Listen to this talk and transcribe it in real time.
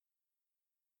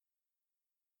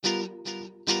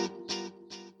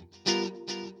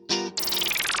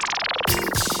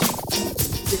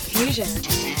Diffusion,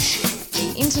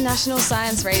 the international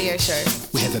science radio show.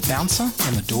 We have a bouncer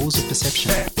on the doors of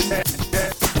perception.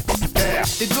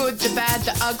 The good, the bad,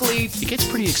 the ugly. It gets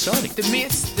pretty exciting. The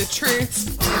myths, the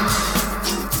truths.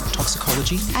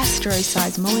 Toxicology.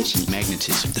 Astroseismology.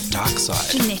 Magnetism. The dark side.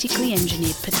 Genetically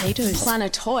engineered potatoes.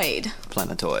 Planetoid.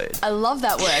 Planetoid. I love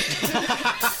that word.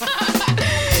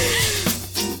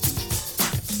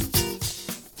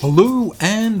 Hello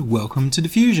and welcome to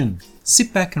Diffusion.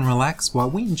 Sit back and relax while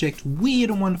we inject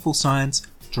weird and wonderful science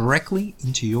directly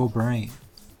into your brain.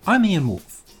 I'm Ian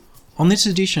Wolfe. On this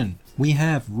edition, we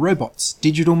have robots,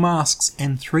 digital masks,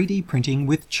 and 3D printing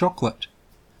with chocolate.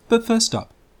 But first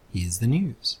up, here's the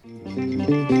news.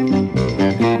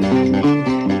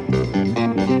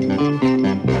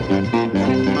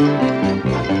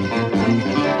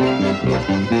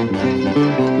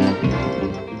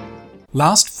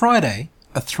 Last Friday,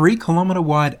 a 3-kilometre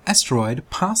wide asteroid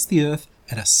passed the Earth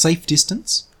at a safe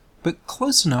distance, but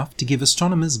close enough to give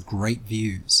astronomers great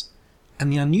views.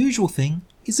 And the unusual thing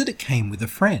is that it came with a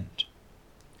friend.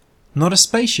 Not a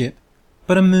spaceship,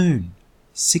 but a moon,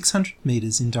 600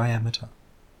 metres in diameter.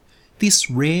 This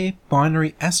rare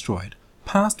binary asteroid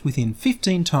passed within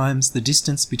 15 times the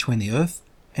distance between the Earth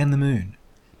and the Moon,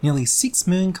 nearly 6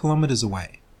 million kilometres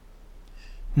away.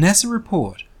 NASA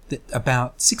report that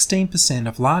about 16%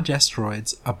 of large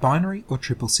asteroids are binary or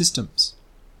triple systems.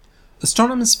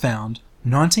 Astronomers found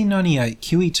 1998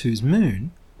 QE2's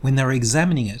moon when they were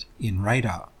examining it in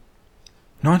radar.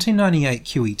 1998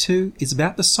 QE2 is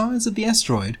about the size of the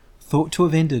asteroid thought to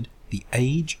have ended the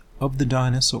age of the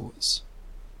dinosaurs.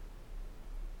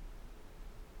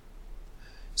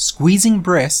 Squeezing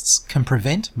breasts can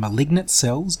prevent malignant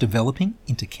cells developing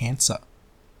into cancer.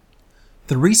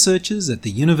 The researchers at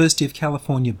the University of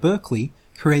California, Berkeley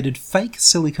created fake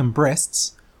silicone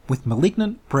breasts with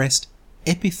malignant breast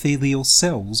epithelial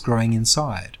cells growing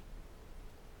inside.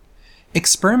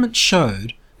 Experiments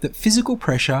showed that physical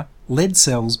pressure led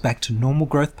cells back to normal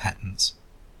growth patterns,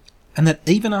 and that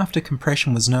even after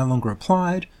compression was no longer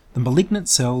applied, the malignant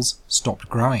cells stopped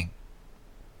growing.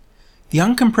 The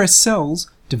uncompressed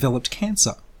cells developed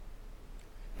cancer.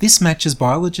 This matches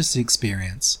biologists'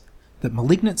 experience that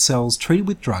malignant cells treated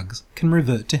with drugs can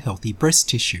revert to healthy breast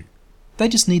tissue. They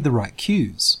just need the right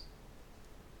cues.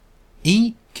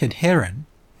 E-cadherin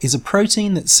is a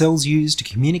protein that cells use to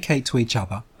communicate to each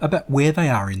other about where they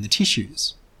are in the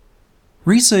tissues.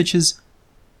 Researchers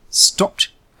stopped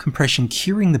compression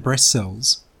curing the breast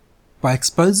cells by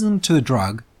exposing them to a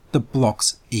drug that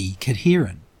blocks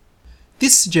E-cadherin.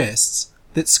 This suggests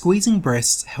that squeezing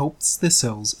breasts helps the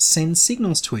cells send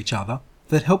signals to each other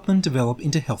that help them develop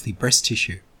into healthy breast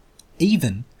tissue,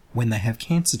 even when they have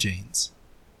cancer genes.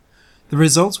 The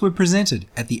results were presented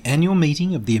at the annual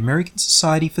meeting of the American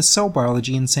Society for Cell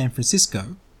Biology in San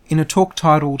Francisco in a talk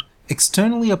titled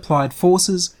 "Externally Applied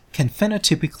Forces Can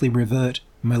Phenotypically Revert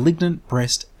Malignant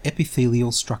Breast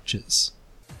Epithelial Structures."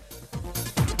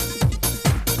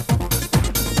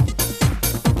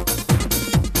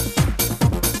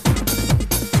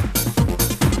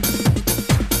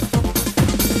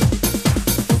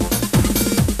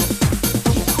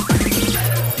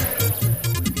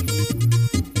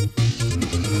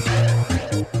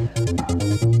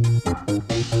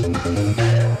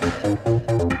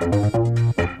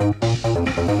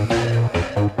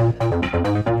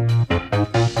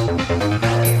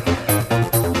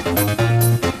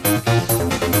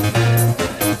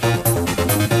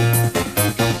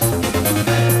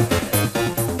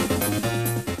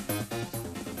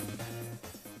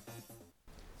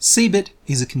 CeBIT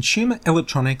is a consumer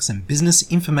electronics and business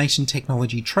information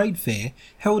technology trade fair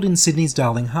held in Sydney's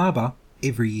Darling Harbour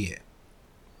every year.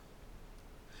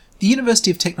 The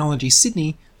University of Technology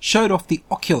Sydney showed off the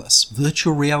Oculus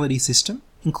virtual reality system,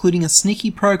 including a sneaky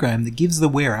program that gives the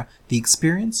wearer the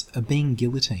experience of being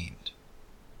guillotined.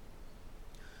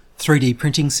 3D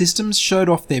printing systems showed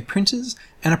off their printers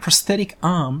and a prosthetic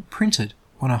arm printed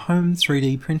on a home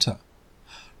 3D printer.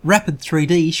 Rapid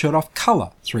 3D showed off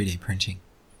colour 3D printing.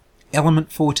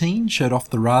 Element 14 showed off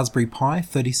the Raspberry Pi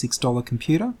 $36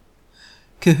 computer.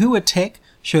 Kahua Tech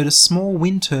showed a small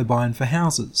wind turbine for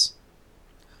houses.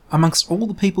 Amongst all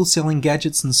the people selling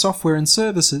gadgets and software and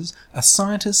services are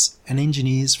scientists and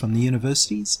engineers from the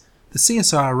universities, the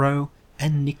CSIRO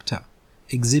and NICTA,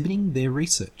 exhibiting their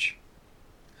research.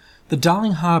 The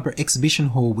Darling Harbour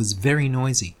exhibition hall was very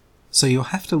noisy, so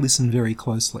you'll have to listen very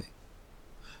closely.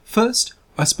 First,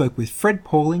 I spoke with Fred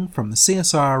Pauling from the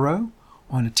CSIRO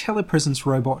on a telepresence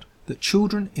robot that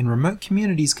children in remote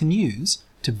communities can use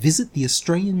to visit the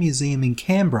Australian Museum in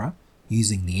Canberra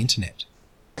using the internet.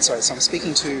 Sorry, so I'm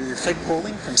speaking to Fred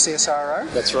Pauling from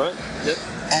CSIRO, That's right. Yep.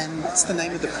 and what's the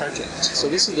name of the project? So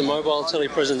this is the Mobile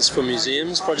Telepresence for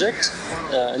Museums project,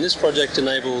 and this project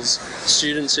enables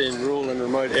students in rural and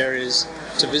remote areas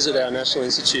to visit our national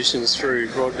institutions through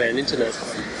broadband internet.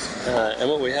 And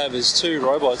what we have is 2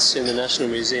 robots in the National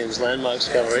Museum's Landmarks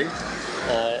Gallery,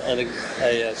 and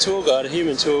a tour guide, a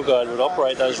human tour guide, would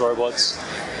operate those robots,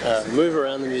 move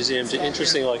around the museum to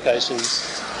interesting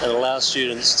locations, and allow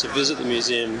students to visit the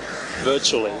museum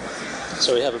virtually.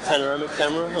 So we have a panoramic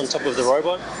camera on top of the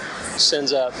robot,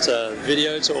 sends out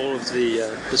video to all of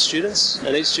the students,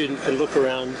 and each student can look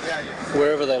around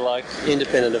wherever they like,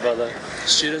 independent of other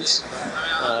students,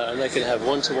 and they can have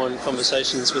one-to-one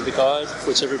conversations with the guide,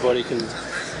 which everybody can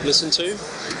listen to.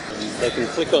 They can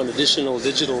click on additional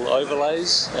digital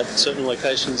overlays at certain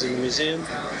locations in the museum,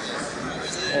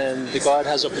 and the guide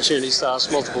has opportunities to ask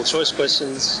multiple choice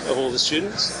questions of all the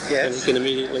students, and you can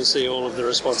immediately see all of the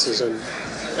responses and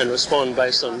respond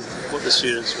based on what the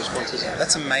students' responses are.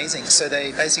 That's amazing. So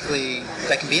they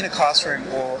can be in a classroom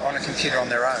or on a computer on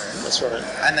their own. That's right.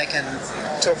 And they can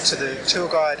talk to the tour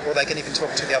guide, or they can even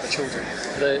talk to the other children.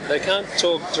 They can't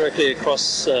talk directly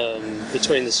across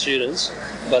between the students,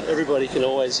 but everybody can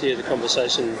always hear the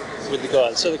conversation with the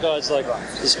guide. So the guide's like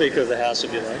the speaker of the house,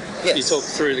 if you like. Yes. You talk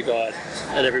through the guide,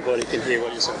 and everybody can hear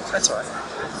what you're saying. That's right.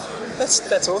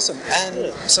 That's awesome.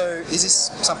 And so is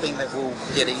this something that will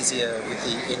get easier with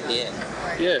the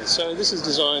NBN? Yeah, so this is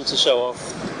designed to show off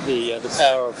the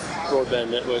power of broadband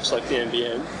networks like the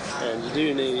NBN, and you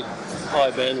do need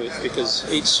high bandwidth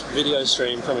because each video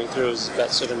stream coming through is about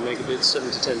 7 to 10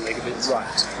 megabits.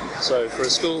 Right. So for a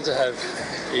school to have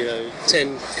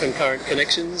 10 concurrent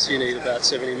connections, you need about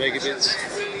 70 megabits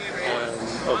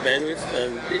of bandwidth,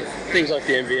 and things like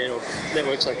the NBN or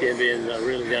networks like the NBN are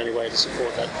really the only way to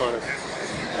support that kind of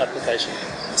application.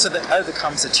 So that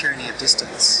overcomes the tyranny of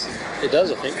distance. It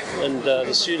does, I think, and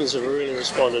the students have really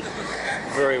responded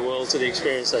very well to the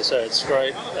experience. They say it's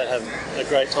great, they have a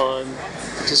great time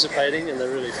participating, and they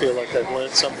really feel like they've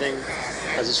learnt something,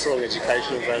 has a strong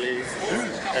educational value,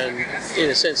 and in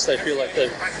a sense they feel like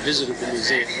they've visited the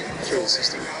museum through the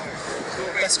system.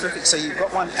 That's terrific. So you've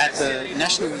got one at the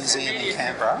National Museum in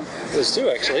Canberra. There's 2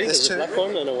 actually. There's a black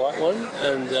one and a white one,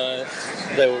 and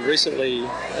they were recently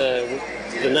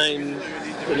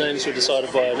the names were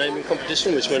decided by a naming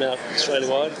competition which went out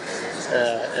Australia-wide,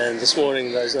 and this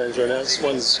morning those names were announced.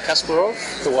 One's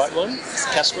Kasparov, the white one,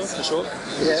 Casper for short,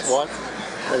 it's white,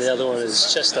 and the other one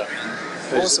is Chester,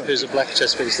 who's a black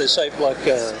chess piece. They're shaped like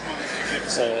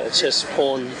a chess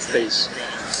pawn piece.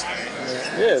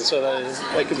 So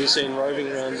they can be seen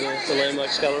roving around the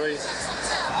Landmarks Gallery.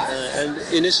 And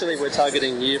initially we're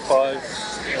targeting Year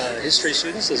 5 history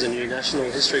students. There's a new national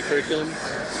history curriculum.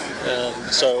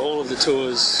 So all of the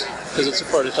tours, because it's a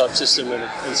prototype system and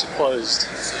it's a closed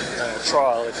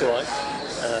trial, if you like,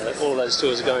 all of those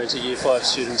tours are going to Year 5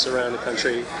 students around the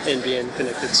country, NBN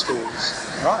connected schools.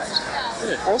 Right.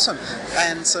 Yeah. Awesome.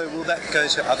 And so will that go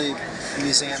to other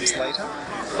museums later?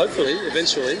 Hopefully,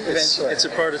 eventually. It's a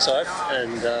prototype,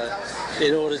 and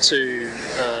in order to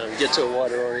get to a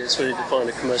wider audience, we need to find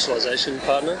a commercialisation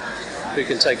partner who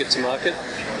can take it to market.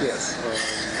 Yes.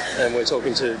 And we're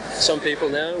talking to some people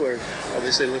now. We're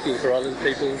obviously looking for other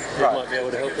people who might be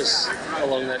able to help us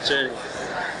along that journey.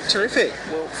 Terrific.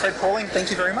 Well, Fred Pauling, thank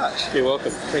you very much. You're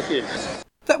welcome. Thank you.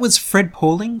 That was Fred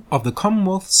Pauling of the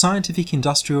Commonwealth Scientific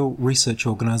Industrial Research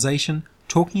Organisation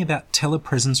talking about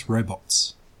telepresence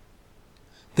robots.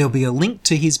 There'll be a link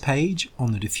to his page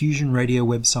on the Diffusion Radio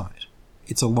website.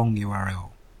 It's a long URL.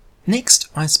 Next,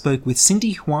 I spoke with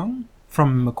Cindy Huang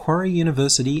from Macquarie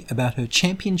University about her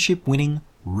championship-winning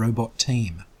robot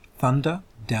team, Thunder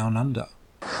Down Under.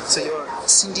 So you're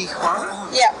Cindy Huang?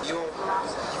 Yeah. You've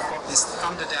got this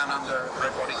Thunder Down Under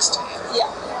robotics team. Yeah.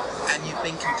 And you've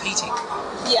been competing.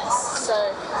 Yes.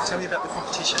 So Tell me about the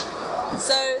competition.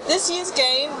 this year's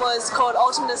game was called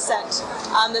Ultimate Ascent.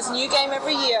 There's a new game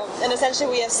every year, and essentially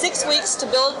we have 6 weeks to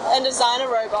build and design a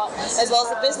robot, as well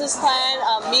as a business plan,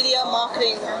 media,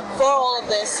 marketing for all of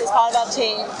this as part of our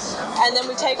team. And then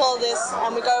we take all of this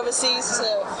and we go overseas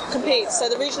to compete. So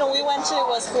the regional we went to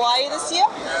was Hawaii this year,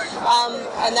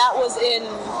 and that was in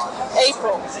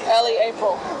early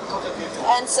April.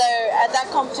 And so at that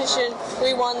competition,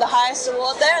 we won the highest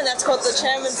award there, and that's called the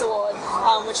Chairman's Award,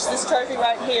 which is this trophy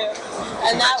right here.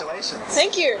 And Congratulations.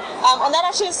 Thank you. And that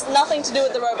actually has nothing to do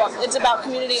with the robot. It's about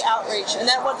community outreach, and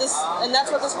that's what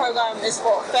this program is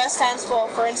for. FIRST stands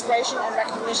for Inspiration and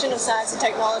Recognition of Science and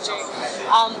Technology,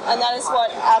 and that is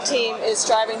what our team is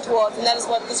striving towards, and that is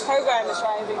what this program is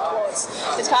striving towards.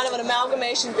 It's kind of an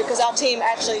amalgamation because our team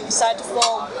actually decided to form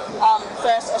form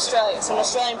First Australia, so an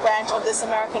Australian branch of this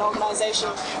American organisation,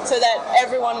 so that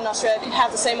everyone in Australia can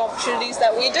have the same opportunities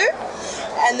that we do.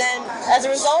 And then, as a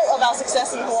result of our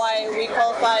success in Hawaii, we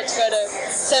qualified to go to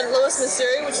St. Louis,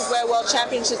 Missouri, which is where World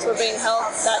Championships were being held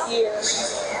that year.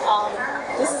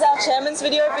 This is our chairman's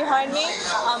video behind me,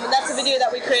 and that's a video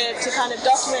that we created to kind of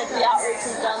document the outreach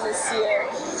we've done this year.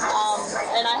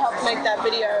 And I helped make that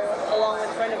video along with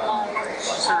a friend of mine.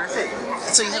 Terrific.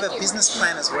 So you have a business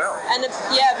plan as well? And a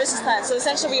business plan. So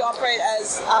essentially we operate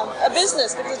as a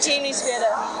business, because the team needs to be able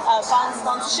to find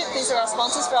sponsorship. These are our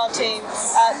sponsors for our team,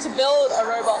 to build a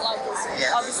robot like this.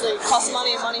 Yeah. Obviously it costs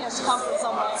money, and money has to come from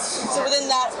somewhere. So within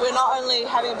that, we're not only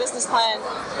having a business plan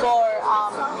for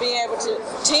being able to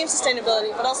team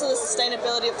sustainability, but also the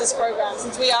sustainability of this program.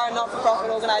 Since we are a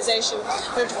not-for-profit organisation,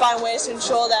 we have to find ways to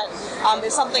ensure that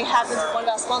if something happens, if one of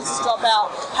our sponsors drop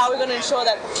out, how are we going to ensure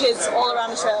that kids all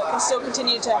around Australia can still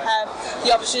continue to have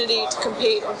the opportunity to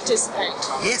compete and participate?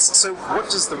 Yes, so what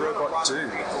does the robot do in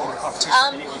the competition?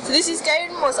 So this year's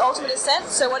game was Ultimate Ascent.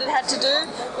 So what it had to do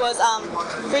was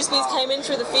frisbees came in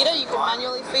through the feeder, you could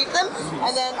manually feed them,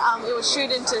 and then it would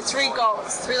shoot into 3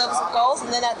 levels of goals,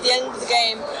 and then at the end of the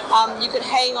game you could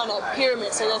hang on a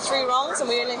pyramid. So there are 3 rungs, and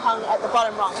we only hung at the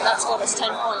bottom rung. That scored us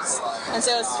 10 points. And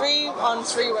so it was 3 on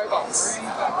 3 robots.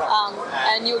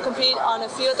 And you would compete on a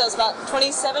field that was about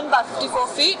 27 by 54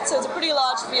 feet, so it's a pretty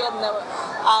large field, and there were,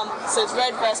 so it's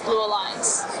red versus blue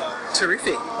alliance.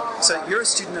 Terrific. So you're a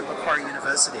student at Macquarie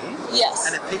University. Yes.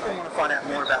 And if people want to find out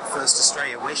more about First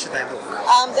Australia, where should they look?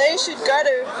 They should go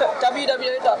to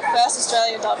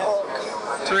www.firstaustralia.org.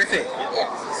 Terrific. Yeah.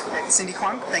 Cindy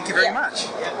Huang, thank you very much.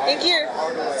 Thank you.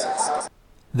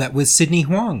 That was Sydney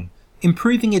Huang,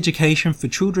 improving education for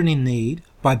children in need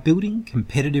by building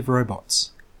competitive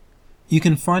robots. You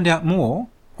can find out more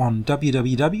on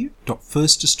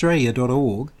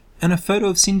www.firstaustralia.org, and a photo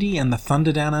of Cindy and the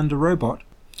Thunder Down Under robot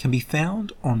can be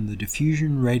found on the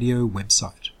Diffusion Radio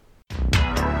website.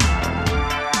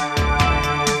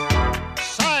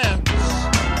 Science!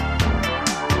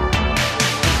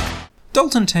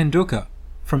 Dalton Tendulkar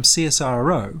from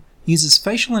CSIRO uses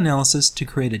facial analysis to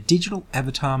create a digital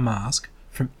avatar mask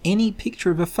from any picture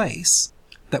of a face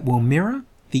that will mirror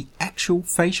the actual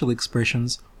facial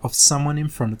expressions of someone in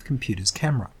front of the computer's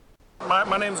camera.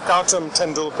 My name's Gautam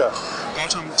Tendulkar.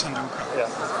 Gautam Tendulkar. Yeah.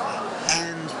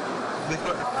 And we've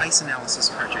got a face analysis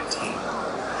project here.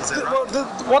 Is that right? Well,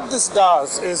 what this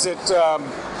does is it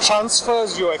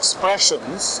transfers your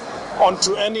expressions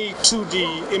onto any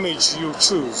 2D image you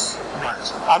choose.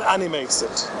 Right. And animates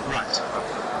it. Right.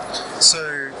 So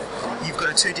you've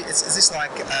got a 2D. Is this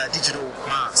like a digital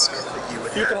mask that you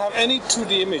would have? You can have any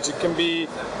 2D image. It can be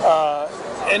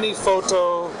any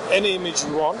photo, any image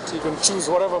you want. You can choose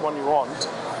whatever one you want.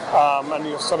 And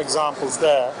you have some examples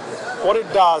there. What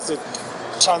it does, it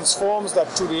transforms that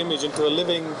 2D image into a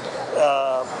living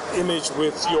image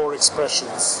with your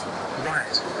expressions.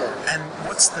 Right. And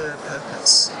what's the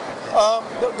purpose?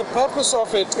 The purpose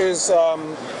of it is,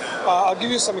 I'll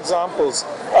give you some examples.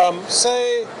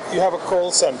 Say you have a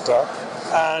call center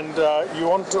and you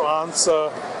want to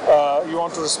answer, you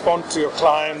want to respond to your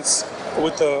clients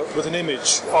with an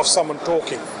image of someone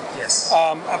talking. Yes.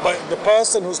 But the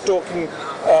person who's talking,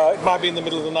 it might be in the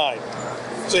middle of the night,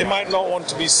 so he might not want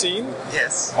to be seen.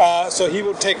 Yes. So he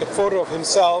would take a photo of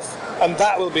himself, and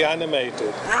that will be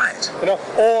animated. Right. You know,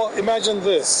 or imagine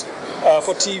this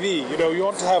for TV. You know, you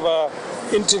want to have an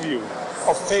interview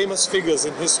of famous figures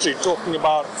in history talking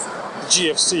about the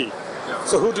GFC.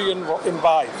 So who do you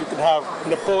invite? You can have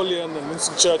Napoleon and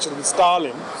Winston Churchill and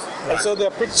Stalin. And so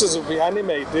their pictures will be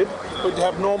animated, but you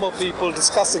have normal people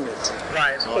discussing it.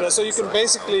 Right. You know, so you can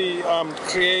basically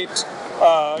create,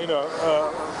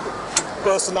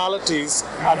 personalities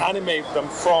and animate them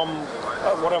from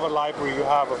whatever library you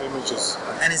have of images.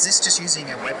 And is this just using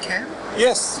a webcam?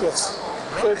 Yes.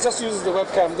 So it just uses the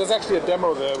webcam. There's actually a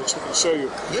demo there which we can show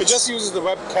you. Yes. It just uses the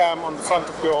webcam on the front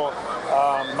of your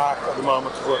Mac at the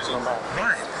moment. It works on Mac.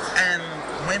 Right. And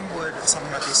when would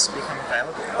something like this become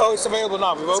available? Oh, it's available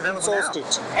now. We've open sourced it.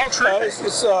 Oh, terrific.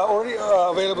 It's already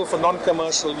available for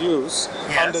non-commercial use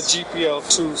under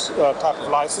GPL2 type of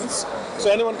license. So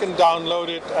anyone can download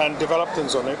it and develop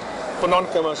things on it for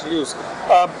non-commercial use.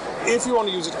 If you want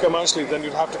to use it commercially, then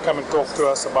you'd have to come and talk to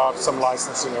us about some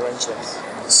licensing arrangements.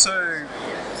 So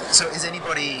is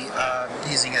anybody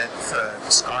using it for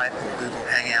Skype or Google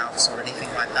Hangouts or anything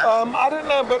like that? I don't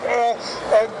know, but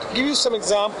I'll give you some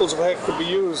examples of how it could be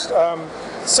used.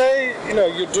 Say,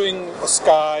 you're doing a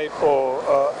Skype or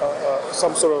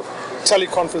some sort of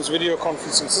teleconference, video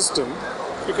conferencing system.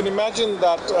 You can imagine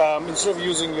that instead of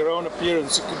using your own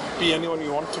appearance, you could be anyone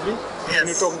you want to be when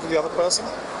you're talking to the other person.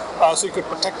 so you could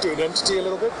protect your identity a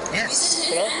little bit. Yes.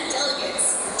 You know?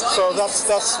 So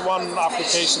that's one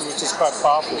application which is quite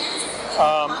powerful.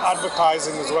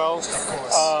 Advertising as well. Of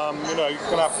course. You know, you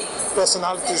can have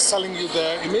personalities selling you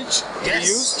their image to be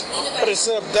used, but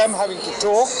instead of them having to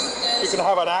talk, you can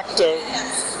have an actor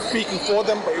speaking for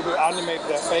them, but you will animate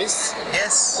their face.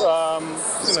 Yes. You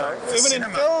know, even cinema.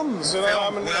 in films, you know, I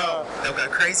mean, they'll go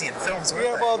crazy in films, won't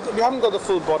yeah, they? well, we haven't got the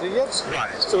full body yet,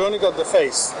 Right. so we only got the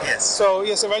face. Yes. So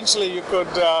yes, eventually you could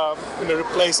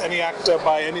replace any actor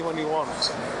by anyone you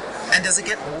want. And does it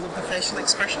get all of the facial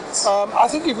expressions? I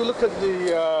think if you look at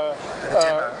the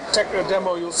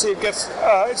demo, you'll see it gets.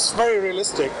 It's very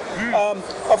realistic.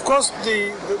 Of course,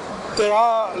 there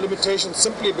are limitations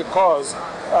simply because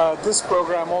this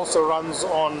program also runs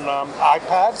on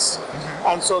iPads,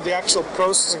 and so the actual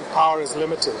processing power is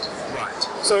limited. Right.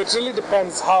 So it really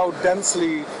depends how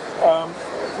densely.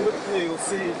 Look here, you'll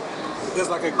see there's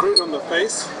like a grid on the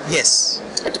face. Yes.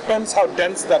 It depends how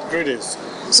dense that grid is.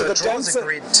 So the it draws denser, a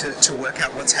grid to work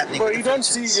out what's happening. but with you the don't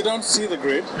features. see the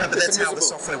grid. No, but It's that's how the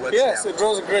invisible. software works Yes, now. it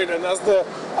draws a grid, and as it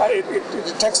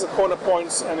detects the corner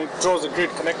points and it draws a grid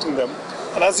connecting them.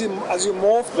 And as you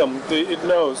morph them, it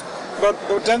knows. But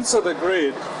the denser the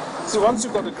grid, so once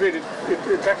you've got the grid, it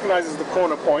recognizes the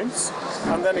corner points,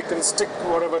 and then it can stick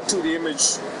whatever to the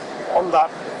image on that.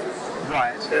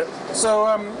 Right. Yeah. So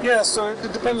so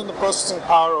it depends on the processing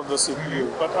power of the CPU,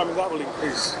 but I mean that will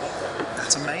increase.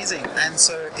 That's amazing. And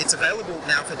so it's available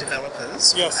now for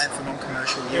developers Yes. and for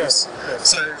non-commercial use. Yes, yes.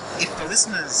 So if the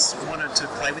listeners wanted to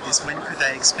play with this, when could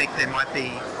they expect there might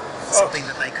be something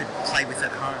that they could play with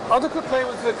at home? Oh, they could play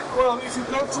with it. Well, if you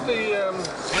go to the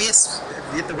Oh yes,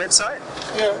 the website?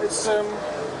 yeah, it's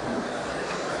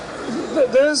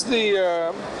there's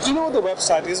the. Do you know what the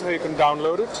website is where you can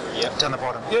download it? Yep. Down the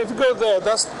bottom. Yeah, if you go there,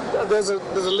 there's a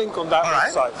link on that All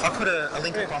right. website. I'll put a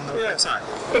link up on the website.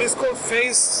 But it's called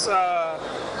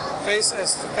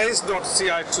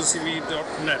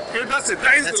face.ci2cv.net. Yeah, that's it.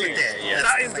 That is That's the it link. there, yeah.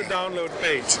 That That's is the the download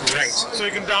page. Great. So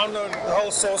you can download the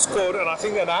whole source code and I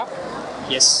think an app.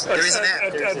 Yes. There is an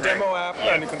app. A demo app,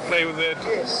 and you can play with it,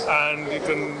 and you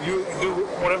can do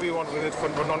whatever you want with it for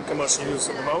non-commercial use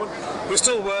at the moment. We're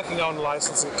still working on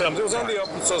licensing terms. It was only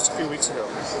open source a few weeks ago.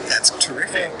 That's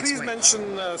terrific. Please Sweet.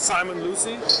 mention Simon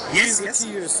Lucy. Yes, He's the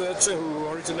key researcher who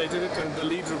originated it and the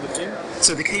leader of the team.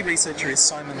 So the key researcher is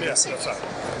Simon Yes, Lucy. that's right.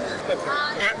 All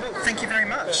right, well, thank you very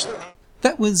much.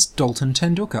 That was Dalton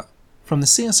Tendulkar from the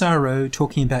CSIRO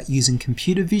talking about using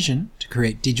computer vision to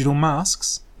create digital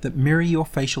masks that mirror your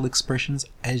facial expressions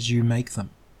as you make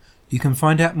them. You can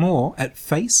find out more at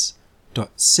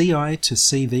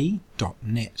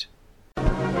face.ci2cv.net.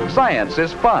 Science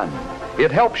is fun.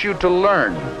 It helps you to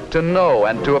learn, to know,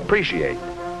 and to appreciate.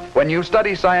 When you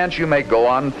study science, you may go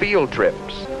on field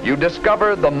trips. You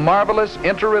discover the marvelous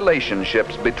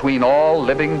interrelationships between all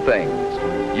living things.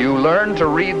 You learn to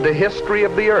read the history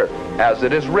of the Earth as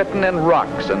it is written in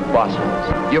rocks and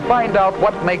fossils. You find out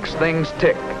what makes things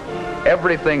tick.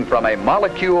 Everything from a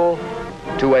molecule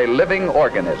to a living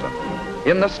organism.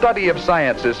 In the study of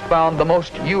science is found the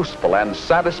most useful and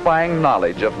satisfying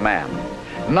knowledge of man.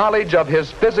 Knowledge of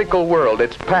his physical world,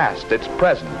 its past, its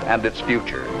present, and its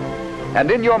future.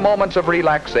 And in your moments of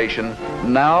relaxation,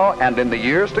 now and in the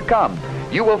years to come,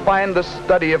 you will find the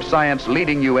study of science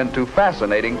leading you into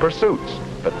fascinating pursuits.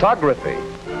 Photography,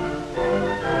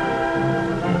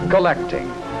 collecting.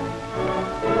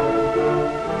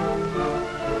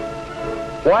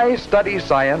 Why study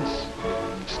science?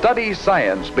 Study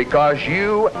science because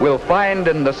you will find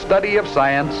in the study of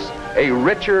science a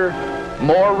richer,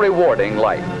 more rewarding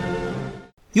life.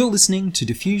 You're listening to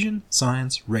Diffusion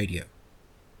Science Radio.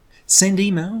 Send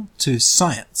email to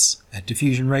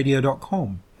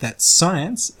science@diffusionradio.com. That's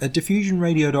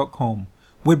science@diffusionradio.com.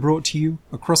 We're brought to you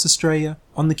across Australia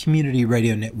on the Community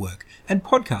Radio Network and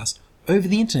podcast over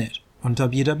the internet on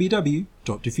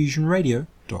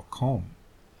www.diffusionradio.com.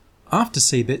 After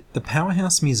CeBIT, the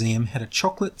Powerhouse Museum had a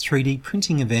chocolate 3D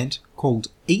printing event called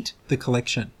Eat the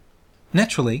Collection.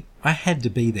 Naturally, I had to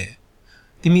be there.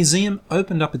 The museum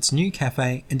opened up its new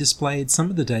cafe and displayed some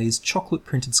of the day's chocolate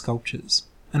printed sculptures,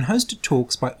 and hosted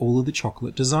talks by all of the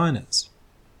chocolate designers.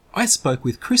 I spoke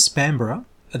with Chris Bamborough,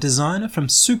 a designer from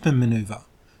Super Maneuver,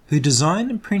 who designed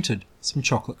and printed some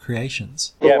chocolate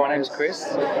creations. Yeah, my name's Chris,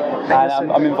 and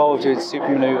I'm involved with Super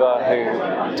Maneuver,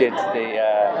 who did the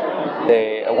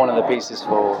one of the pieces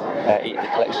for the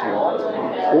collection.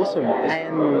 Awesome.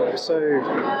 And so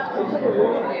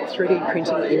 3D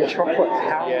printing in chocolate,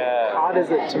 how hard is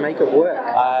it to make it work?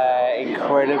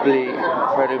 Incredibly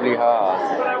hard.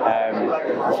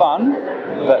 Fun,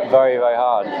 but very, very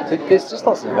hard. There's just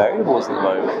lots of variables at the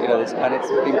moment, and it's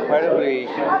incredibly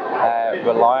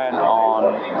reliant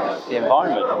on the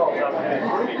environment.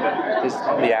 There's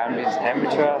the ambient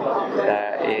temperature,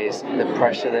 there is the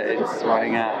pressure that it's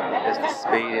running at, there's the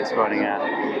speed it's running at.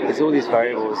 There's all these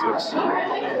variables which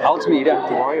ultimately you don't have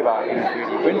to worry about in a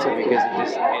 3D printer because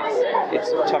it's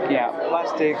chucking out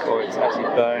plastic or it's actually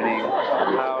burning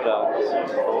a powder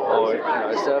or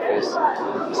a surface.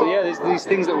 So yeah, there's these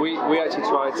things that we actually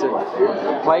try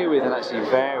to play with and actually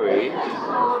vary,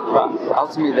 but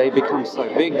ultimately they become so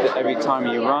big that every time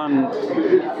you run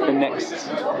the next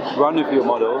run of your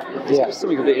model, it's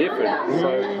something completely different.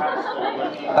 So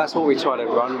that's what we try to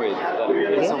run with.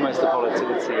 It's almost the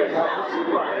volatility of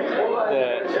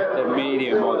the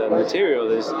medium or the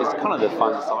material is kind of the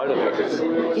fun side of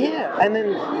it. Yeah, and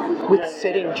then with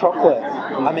setting chocolate,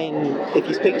 I mean, if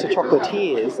you speak to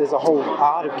chocolatiers, there's a whole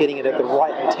art of getting it at the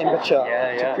right temperature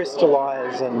to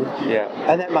crystallize, and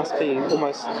that must be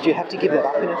almost. Do you have to give that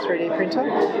up in a 3D printer?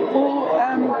 Well,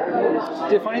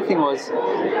 the funny thing was,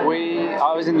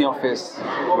 I was in the office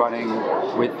running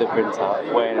with the printer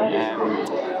when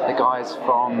the guys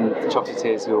from the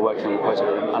chocolatiers who were working on the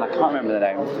project, and I can't remember the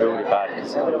name, really bad,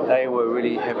 because they were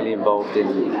really heavily involved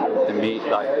in the meat,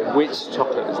 like which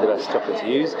chocolate was the best chocolate to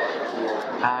use.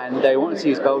 And they wanted to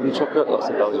use Belgian chocolate, lots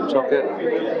of Belgian chocolate,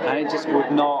 and it just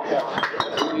would not.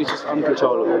 It was just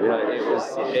uncontrollable.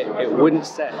 It wouldn't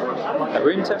set at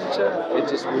room temperature.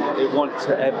 It wanted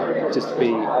to just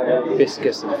be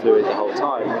viscous and fluid the whole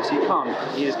time, which you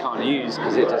just can't use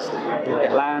because it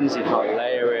lands. You can't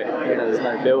layer it. There's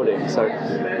no building. So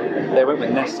they went with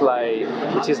Nestle,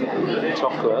 which isn't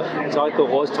chocolate, which I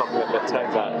thought was chocolate, but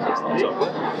turns out it's not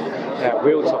chocolate.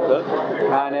 Real chocolate,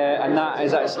 and that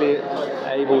is actually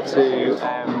able to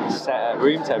set at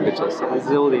room temperature. So there's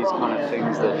all these kind of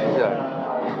things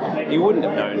that you wouldn't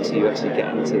have known until you actually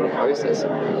get into the process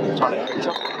of trying to cook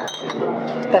chocolate.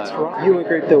 That's right. You were a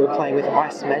group that were playing with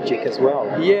Ice Magic as well.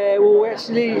 Yeah, well, we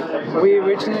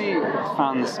originally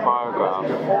found the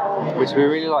Spirograph, which we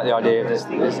really like the idea of this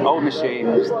old machine,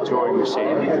 the drawing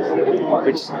machine,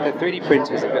 which the 3D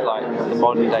printer is a bit like the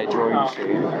modern day drawing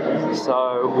machine.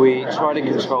 So we try to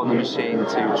control the machine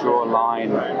to draw a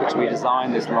line, which we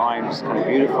designed this line, which is kind of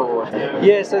beautiful.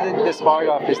 Yeah, so the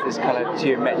Spirograph is this kind of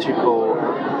geometrical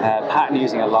pattern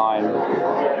using a line.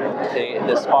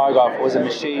 The Spirograph was a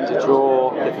machine to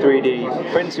draw, the 3D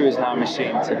printer is now a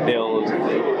machine to build.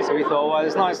 So we thought, well,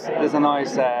 there's a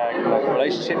nice kind of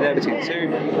relationship there between the two.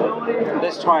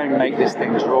 Let's try and make this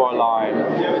thing draw a line.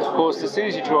 Of course, as soon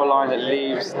as you draw a line that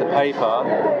leaves the paper,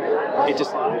 it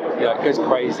just it goes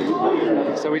crazy.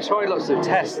 So we tried lots of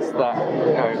tests that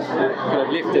kind of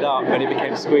lifted up and it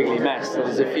became a squiggly mess. So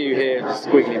there's a few here,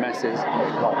 squiggly messes.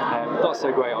 Not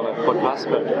so great on a podcast,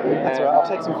 but that's all right. I'll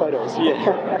take some photos.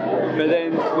 Yeah. But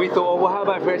then we thought, well, how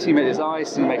about if we actually make this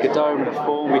ice and make a dome and a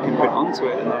form we can print onto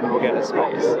it, and then we'll get a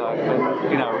space.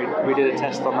 And we did a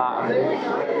test on that.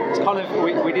 It's kind of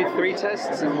we did 3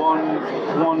 tests, and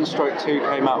one stroke 2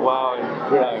 came out well,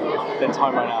 and then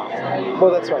time ran out.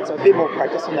 Well, that's right. So a bit more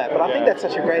practice on that. But I think that's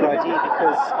such a great idea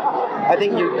because I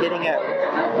think you're getting at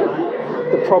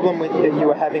the problem that you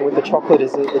were having with the chocolate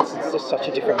is that it's just such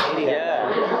a different medium.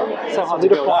 Yeah. So hard to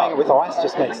build up. It with ice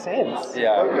just makes sense.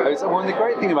 Yeah. Well, the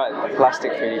great thing about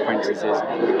plastic 3D printers is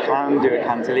you can do a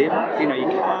cantilever.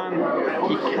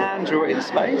 You can draw it in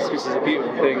space, which is a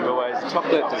beautiful thing. But whereas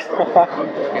chocolate just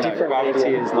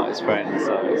gravity is not its friend.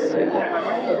 So it's,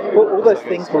 well, all those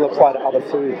things will apply to other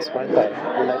foods, won't they?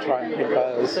 When they try and print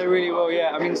those. So really well,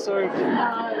 yeah. I mean, so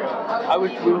we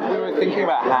were thinking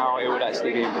about how it would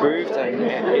actually be improved, and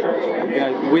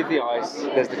with the ice,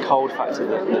 there's the cold factor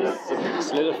that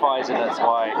solidifies it. That's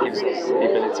why it gives us the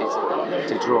ability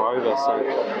to draw over. So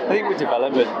I think with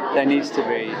development, there needs to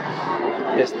be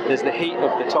there's the heat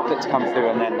of the chocolate to come through,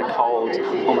 and then the cold,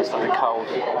 almost like a cold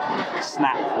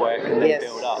snap where it can then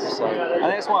build up. So, and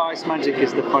that's why Ice Magic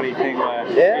is the funny thing where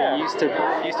you used to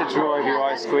draw over your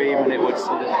ice cream and it would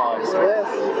solidify. So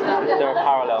there are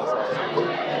parallels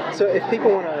there. So if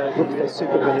people want to look for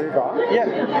Super Maneuver,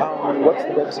 what's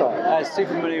the website?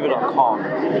 Supermaneuver.com.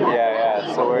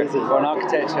 Yeah. So we're an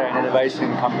architecture and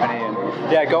innovation company, and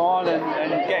go on and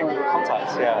get in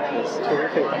contact. Yeah, it's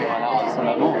terrific. Anyone else to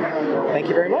know more? Thank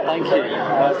you very much. Thank you.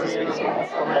 Nice to speak to you.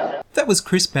 That was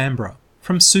Chris Bamborough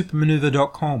from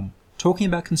Supermaneuver.com talking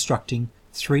about constructing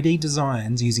 3D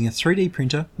designs using a 3D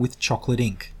printer with chocolate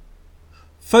ink.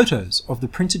 Photos of the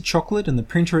printed chocolate and the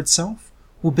printer itself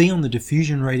will be on the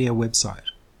Diffusion Radio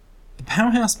website. The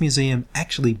Powerhouse Museum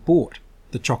actually bought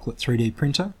the chocolate 3D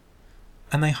printer,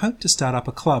 and they hope to start up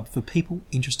a club for people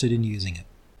interested in using it.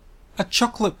 A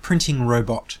chocolate printing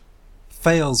robot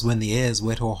fails when the air's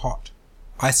wet or hot.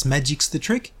 Ice magic's the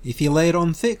trick if you lay it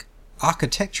on thick.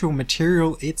 Architectural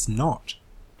material it's not.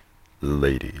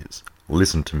 Ladies,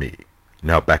 listen to me.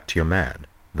 Now back to your man,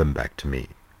 then back to me.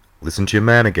 Listen to your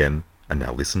man again, and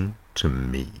now listen to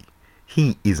me.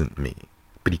 He isn't me,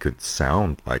 but he could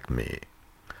sound like me.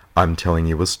 I'm telling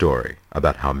you a story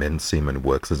about how men's semen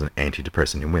works as an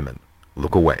antidepressant in women.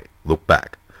 Look away, look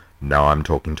back. Now I'm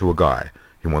talking to a guy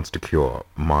who wants to cure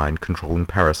mind-controlling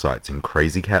parasites in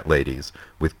crazy cat ladies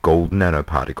with gold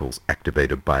nanoparticles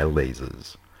activated by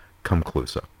lasers. Come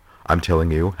closer. I'm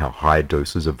telling you how high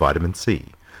doses of vitamin C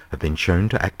have been shown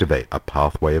to activate a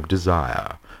pathway of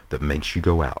desire that makes you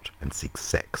go out and seek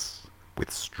sex with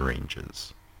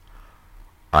strangers.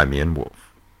 I'm Ian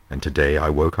Wolfe, and today I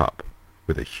woke up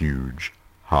with a huge,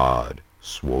 hard,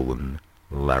 swollen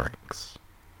larynx.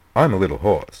 I'm a little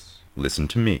hoarse. Listen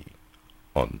to me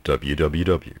on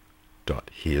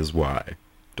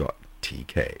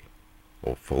www.hereswhy.tk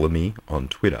or follow me on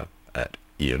Twitter at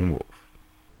Ian Wolfe.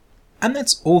 And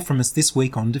that's all from us this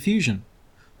week on Diffusion.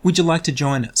 Would you like to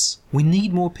join us? We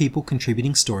need more people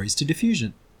contributing stories to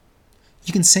Diffusion.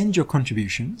 You can send your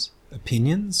contributions,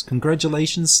 opinions,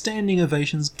 congratulations, standing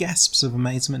ovations, gasps of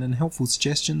amazement and helpful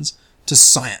suggestions to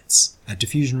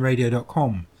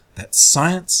science@diffusionradio.com. That's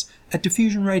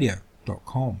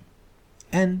science@diffusionradio.com.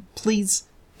 And please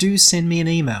do send me an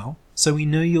email so we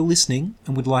know you're listening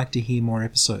and would like to hear more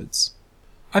episodes.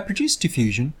 I produce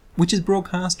Diffusion, which is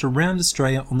broadcast around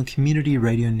Australia on the Community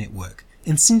Radio Network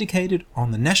and syndicated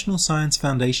on the National Science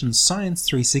Foundation's Science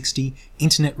 360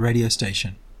 internet radio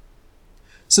station.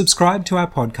 Subscribe to our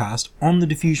podcast on the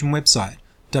Diffusion website,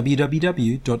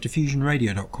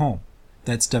 www.diffusionradio.com.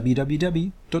 That's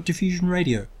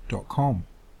www.diffusionradio.com.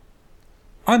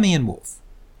 I'm Ian Wolfe.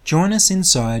 Join us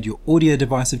inside your audio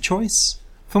device of choice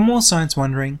for more science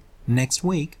wondering next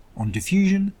week on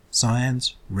Diffusion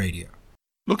Science Radio.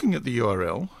 Looking at the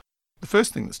URL, the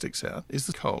first thing that sticks out is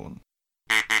the colon.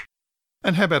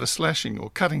 And how about a slashing or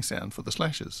cutting sound for the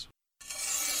slashes?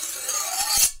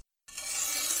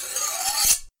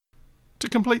 To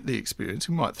complete the experience,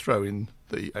 we might throw in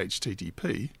the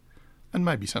HTTP and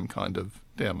maybe some kind of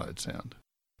download sound.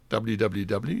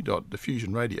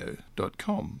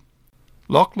 www.diffusionradio.com.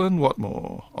 Lachlan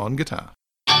Watmore on guitar.